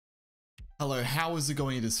Hello, how is it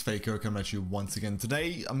going? It is Faker coming at you once again.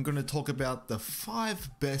 Today, I'm going to talk about the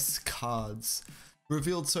 5 best cards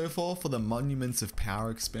revealed so far for the Monuments of Power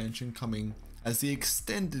expansion, coming as the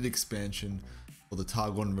extended expansion for the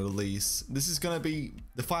Targon release. This is going to be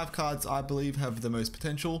the 5 cards I believe have the most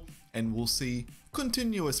potential, and we'll see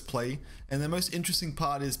continuous play. And the most interesting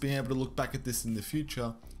part is being able to look back at this in the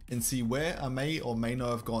future and see where I may or may not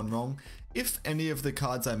have gone wrong. If any of the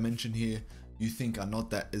cards I mentioned here you think are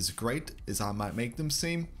not that as great as I might make them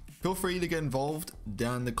seem, feel free to get involved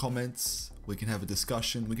down in the comments. We can have a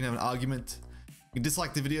discussion, we can have an argument. You can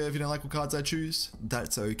dislike the video if you don't like what cards I choose,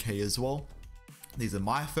 that's okay as well. These are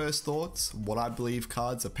my first thoughts, what I believe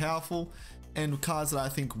cards are powerful, and cards that I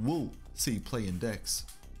think will see play in decks.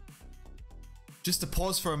 Just to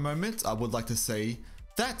pause for a moment, I would like to say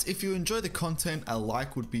that if you enjoy the content, a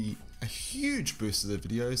like would be a huge boost to the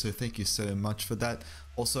video, so thank you so much for that.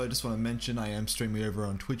 Also, I just want to mention I am streaming over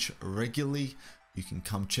on Twitch regularly. You can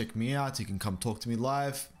come check me out, you can come talk to me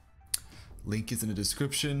live. Link is in the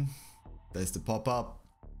description. There's the pop-up.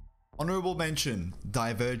 Honorable mention,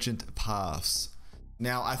 Divergent Paths.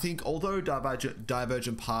 Now, I think although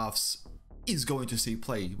Divergent Paths is going to see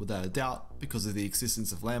play without a doubt because of the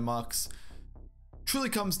existence of landmarks, truly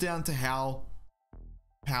comes down to how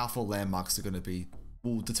powerful landmarks are going to be.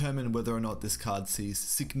 Will determine whether or not this card sees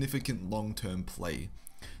significant long-term play.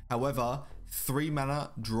 However, 3 mana,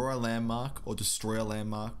 draw a landmark or destroy a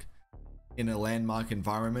landmark in a landmark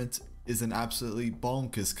environment is an absolutely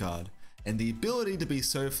bonkers card. And the ability to be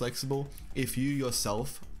so flexible, if you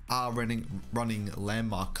yourself are running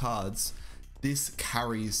landmark cards, this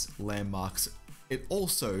carries landmarks. It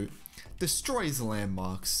also destroys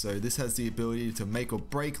landmarks, so this has the ability to make or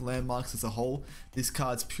break landmarks as a whole. This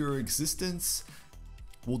card's pure existence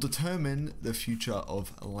will determine the future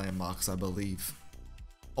of landmarks, I believe.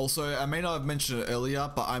 Also, I may not have mentioned it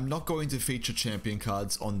earlier, but I'm not going to feature champion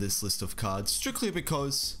cards on this list of cards, strictly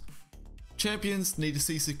because champions need to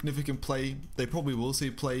see significant play. They probably will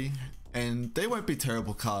see play, and they won't be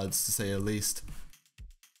terrible cards to say the least.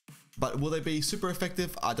 But will they be super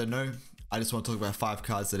effective? I don't know. I just want to talk about 5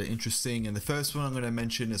 cards that are interesting, and the first one I'm going to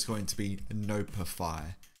mention is going to be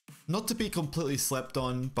Nopify. Not to be completely slept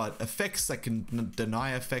on, but effects that can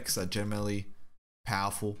deny effects are generally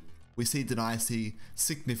powerful. We see deny see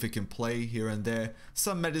significant play here and there.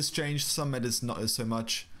 Some metas change, some metas not so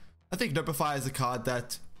much. I think Nopify is a card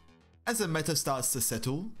that, as a meta starts to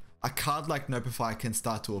settle, a card like Nopify can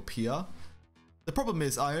start to appear. The problem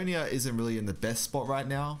is Ionia isn't really in the best spot right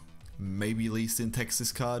now, maybe least in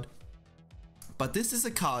Texas card. But this is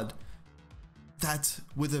a card that,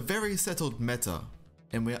 with a very settled meta,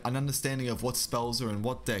 and an understanding of what spells are in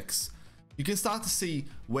what decks, you can start to see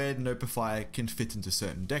where Nopify can fit into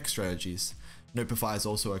certain deck strategies. Nopify is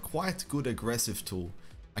also a quite good aggressive tool.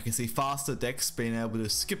 I can see faster decks being able to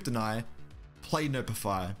skip deny, play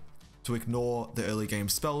Nopify to ignore the early game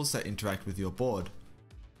spells that interact with your board.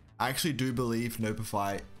 I actually do believe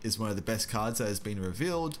Nopify is one of the best cards that has been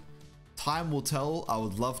revealed. Time will tell, I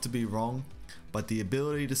would love to be wrong, but the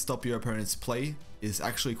ability to stop your opponent's play is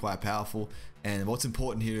actually quite powerful. And what's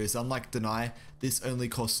important here is, unlike deny, this only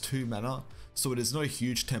costs 2 mana, so it is not a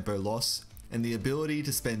huge tempo loss, and the ability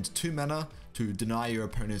to spend 2 mana to deny your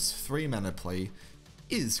opponent's 3 mana play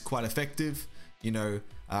is quite effective. You know,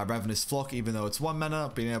 Ravenous Flock, even though it's 1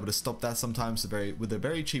 mana, being able to stop that sometimes with a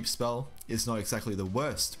very cheap spell is not exactly the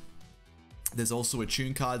worst. There's also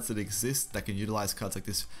attune cards that exist that can utilize cards like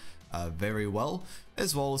this very well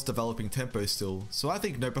as developing tempo still. So I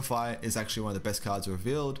think Nopify is actually one of the best cards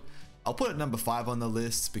revealed. I'll put it number 5 on the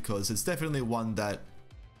list because it's definitely one that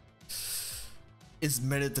is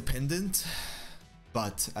meta dependent,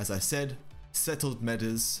 but as I said, settled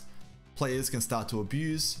metas, players can start to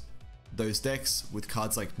abuse those decks with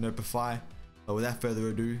cards like Nopify. But without further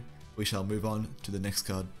ado, we shall move on to the next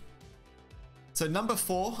card. So number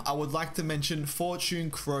 4, I would like to mention Fortune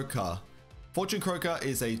Croaker. Fortune Croaker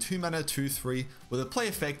is a 2 mana 2/3 with a play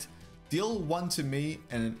effect, deal 1 to me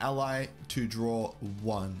and an ally to draw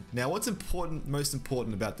 1. Now what's most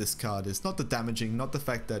important about this card is not the damaging, not the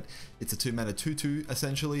fact that it's a 2 mana 2/2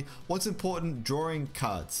 essentially. What's important, drawing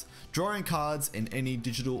cards. Drawing cards in any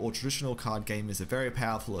digital or traditional card game is a very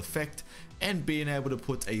powerful effect, and being able to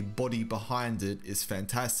put a body behind it is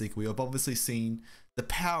fantastic. We have obviously seen the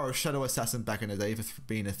power of Shadow Assassin back in the day for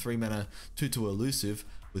being a 3 mana 2/2 elusive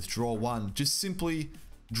with draw 1. Just simply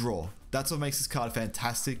draw. That's what makes this card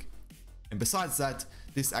fantastic. And besides that,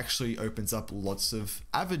 this actually opens up lots of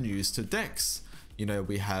avenues to decks. You know,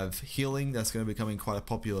 we have healing that's going to be becoming quite a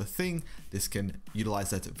popular thing. This can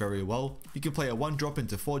utilize that very well. You can play a 1-drop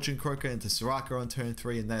into Fortune Croaker, into Soraka on turn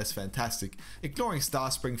 3, and that's fantastic. Ignoring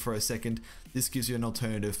Star Spring for a second, this gives you an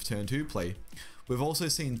alternative turn 2 play. We've also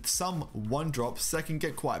seen some 1-drops that can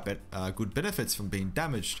get quite good benefits from being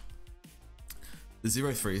damaged. The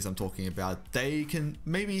 0-3s I'm talking about, they can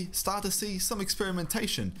maybe start to see some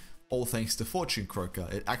experimentation, all thanks to Fortune Croaker.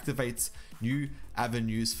 It activates new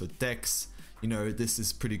avenues for decks. You know, this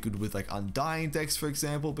is pretty good with like Undying decks, for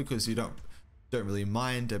example, because you don't really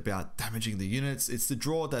mind about damaging the units. It's the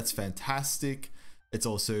draw that's fantastic. It's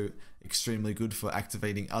also extremely good for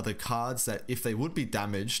activating other cards that if they would be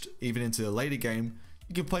damaged, even into the later game,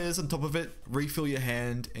 you can play this on top of it, refill your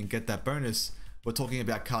hand and get that bonus. We're talking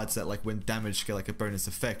about cards that like when damaged get like a bonus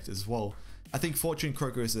effect as well. I think Fortune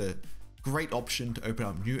Croaker is a great option to open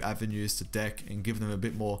up new avenues to deck and give them a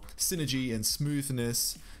bit more synergy and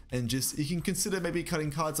smoothness. And just, you can consider maybe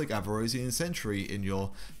cutting cards like Avarosian Sentry in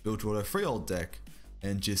your Bilgewater Freehold deck.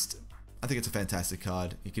 And just, I think it's a fantastic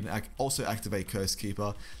card. You can also activate Curse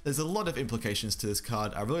Keeper. There's a lot of implications to this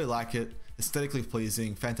card. I really like it. Aesthetically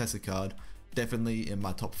pleasing, fantastic card. Definitely in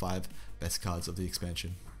my top 5 best cards of the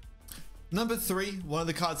expansion. Number 3, one of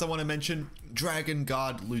the cards I want to mention, Dragon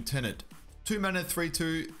Guard Lieutenant. 2 mana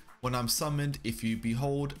 3/2. When I'm summoned, if you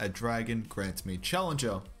behold a dragon, grant me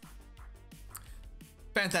Challenger.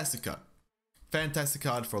 Fantastic card. Fantastic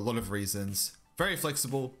card for a lot of reasons. Very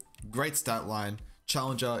flexible, great stat line.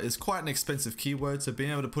 Challenger is quite an expensive keyword, so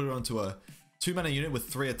being able to put it onto a 2 mana unit with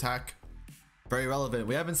 3 attack, very relevant.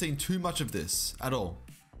 We haven't seen too much of this at all.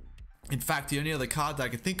 In fact, the only other card that I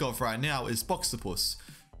can think of right now is Boxtopus,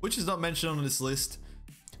 which is not mentioned on this list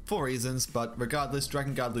for reasons, but regardless,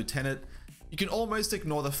 Dragon Guard Lieutenant, you can almost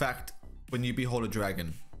ignore the fact when you behold a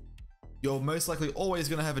dragon. You're most likely always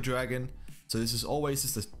going to have a dragon, so this is always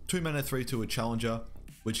just a 2 mana 3/2 Challenger,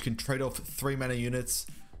 which can trade off 3 mana units.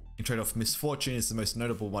 You can trade off Misfortune is the most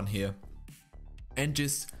notable one here, and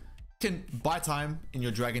just can buy time in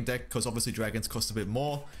your dragon deck, because obviously dragons cost a bit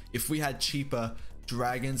more. If we had cheaper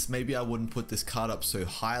dragons, maybe I wouldn't put this card up so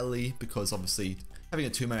highly, because obviously having a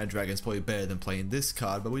 2 mana dragon is probably better than playing this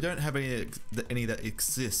card, but we don't have any that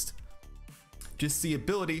exist. Just the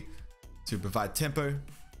ability to provide tempo,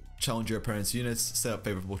 challenge your opponent's units, set up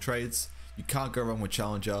favorable trades. You can't go wrong with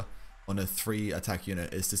Challenger on a 3 attack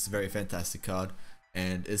unit. It's just a very fantastic card,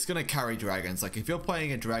 and it's going to carry dragons. Like if you're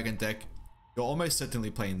playing a dragon deck, you're almost certainly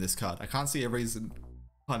playing this card. I can't see a reason,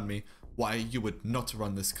 pardon me, why you would not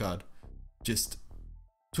run this card. Just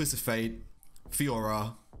Twist of Fate,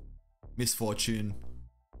 Fiora, Misfortune,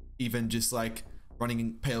 even just like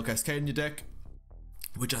running Pale Cascade in your deck,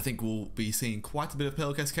 which I think we'll be seeing quite a bit of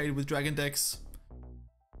Pale Cascade with dragon decks.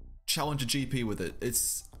 Challenge a GP with it.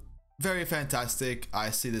 It's very fantastic. I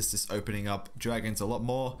see this just opening up dragons a lot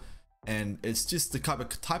more, and it's just the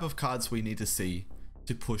type of cards we need to see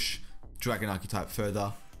to push dragon archetype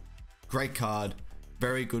further. Great card,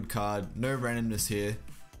 very good card, no randomness here.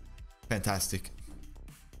 Fantastic.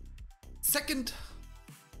 Second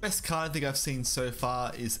best card I think I've seen so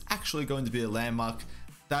far is actually going to be a landmark.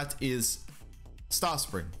 That is Star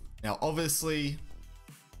Spring. Now obviously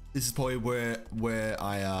this is probably where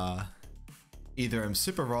I either am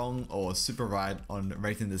super wrong or super right on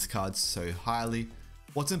rating this card so highly.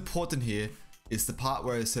 What's important here is the part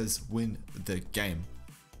where it says win the game.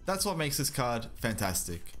 That's what makes this card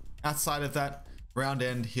fantastic. Outside of that, round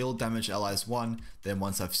end, heal damage allies 1, then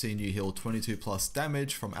once I've seen you heal 22 plus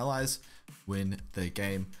damage from allies, win the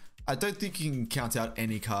game. I don't think you can count out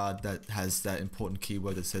any card that has that important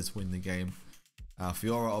keyword that says win the game.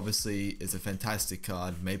 Fiora obviously is a fantastic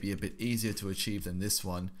card, maybe a bit easier to achieve than this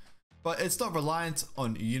one, but it's not reliant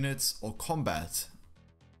on units or combat.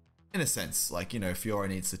 In a sense, like, you know, Fiora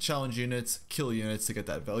needs to challenge units, kill units to get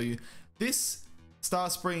that value. This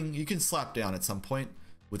Star Spring you can slap down at some point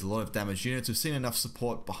with a lot of damage units. We've seen enough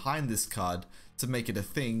support behind this card to make it a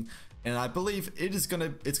thing, and I believe it's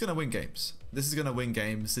gonna win games. This is gonna win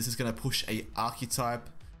games. This is gonna push a archetype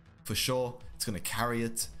for sure. It's gonna carry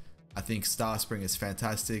it. I think Star Spring is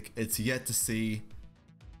fantastic. It's yet to see.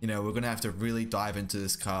 You know, we're gonna have to really dive into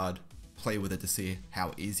this card, play with it to see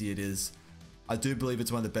how easy it is. I do believe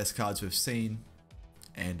it's one of the best cards we've seen,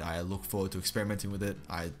 and I look forward to experimenting with it.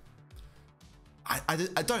 I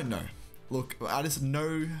don't know. Look, I just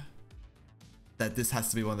know that this has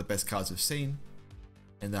to be one of the best cards we've seen,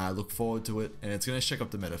 and I look forward to it, and it's going to shake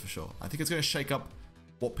up the meta for sure. I think it's going to shake up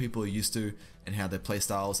what people are used to and how their play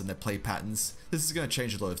styles and their play patterns. This is going to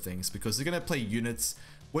change a lot of things because they're going to play units.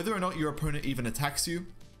 Whether or not your opponent even attacks you,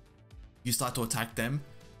 you start to attack them.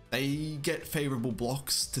 they get favorable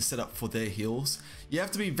blocks to set up for their heals. You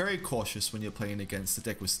have to be very cautious when you're playing against the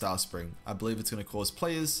deck with Star Spring. I believe it's going to cause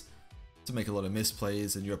players to make a lot of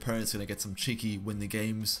misplays, and your opponent's going to get some cheeky win the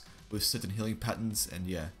games with certain healing patterns. And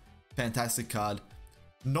yeah, fantastic card.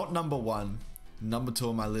 Not number one, number two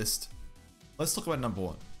on my list. Let's talk about number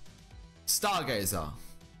one. Stargazer.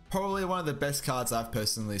 Probably one of the best cards I've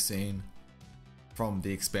personally seen from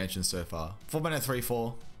the expansion so far. 4 mana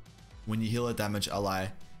 3/4. When you heal a damage ally,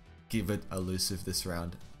 give it elusive this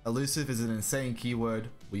round. Elusive is an insane keyword.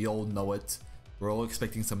 We all know it. We're all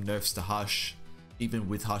expecting some nerfs to Hush. Even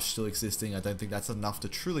with Hush still existing, I don't think that's enough to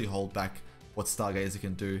truly hold back what Stargazer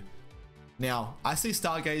can do. Now, I see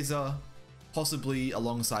Stargazer possibly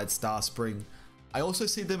alongside Star Spring. I also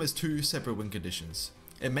see them as two separate win conditions.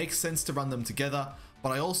 It makes sense to run them together,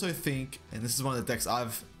 but I also think, and this is one of the decks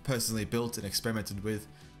I've personally built and experimented with,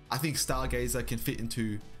 I think Stargazer can fit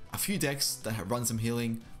into a few decks that run some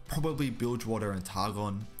healing, probably Bilgewater and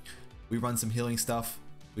Targon. We run some healing stuff.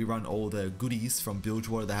 We run all the goodies from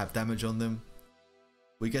Bilgewater that have damage on them.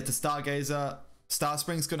 We get to Stargazer. Star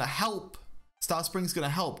Spring's gonna help. Star Spring's gonna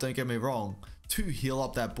help, don't get me wrong, to heal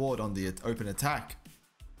up that board on the open attack.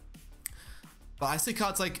 But I see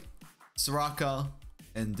cards like Soraka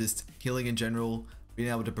and just healing in general, being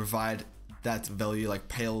able to provide that value, like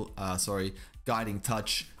Guiding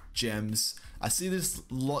Touch, Gems. I see there's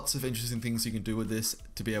lots of interesting things you can do with this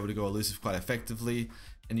to be able to go elusive quite effectively.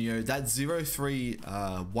 And you know, that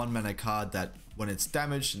 0/3 1 mana card that when it's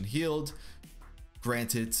damaged and healed,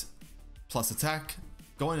 granted plus attack,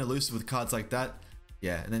 going elusive with cards like that,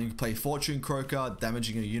 yeah. And then you can play Fortune Croaker,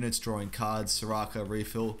 damaging your units, drawing cards, Soraka,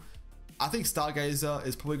 refill. I think Stargazer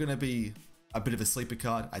is probably going to be a bit of a sleeper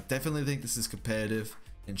card. I definitely think this is competitive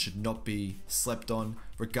and should not be slept on,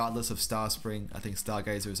 regardless of Star Spring. I think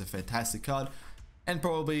Stargazer is a fantastic card and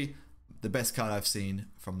probably the best card I've seen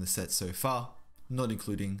from the set so far, not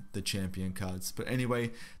including the champion cards. But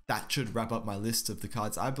anyway, that should wrap up my list of the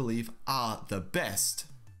cards I believe are the best.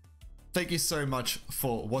 Thank you so much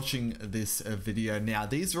for watching this video. Now,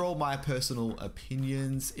 these are all my personal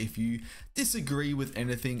opinions. If you disagree with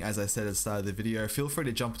anything, as I said at the start of the video, feel free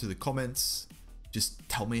to jump into the comments. Just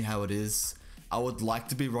tell me how it is. I would like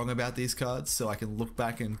to be wrong about these cards so I can look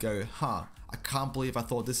back and go, huh, I can't believe I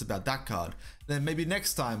thought this about that card. Then maybe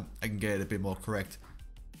next time I can get it a bit more correct.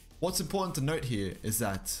 What's important to note here is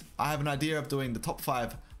that I have an idea of doing the top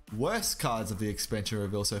 5 worst cards of the expansion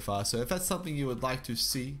reveal so far. So if that's something you would like to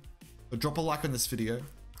see, drop a like on this video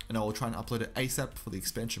and I will try and upload it ASAP for the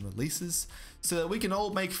expansion releases so that we can all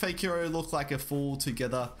make Fake Hero look like a fool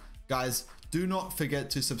together. Guys, do not forget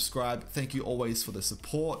to subscribe. Thank you always for the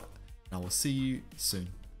support and I will see you soon.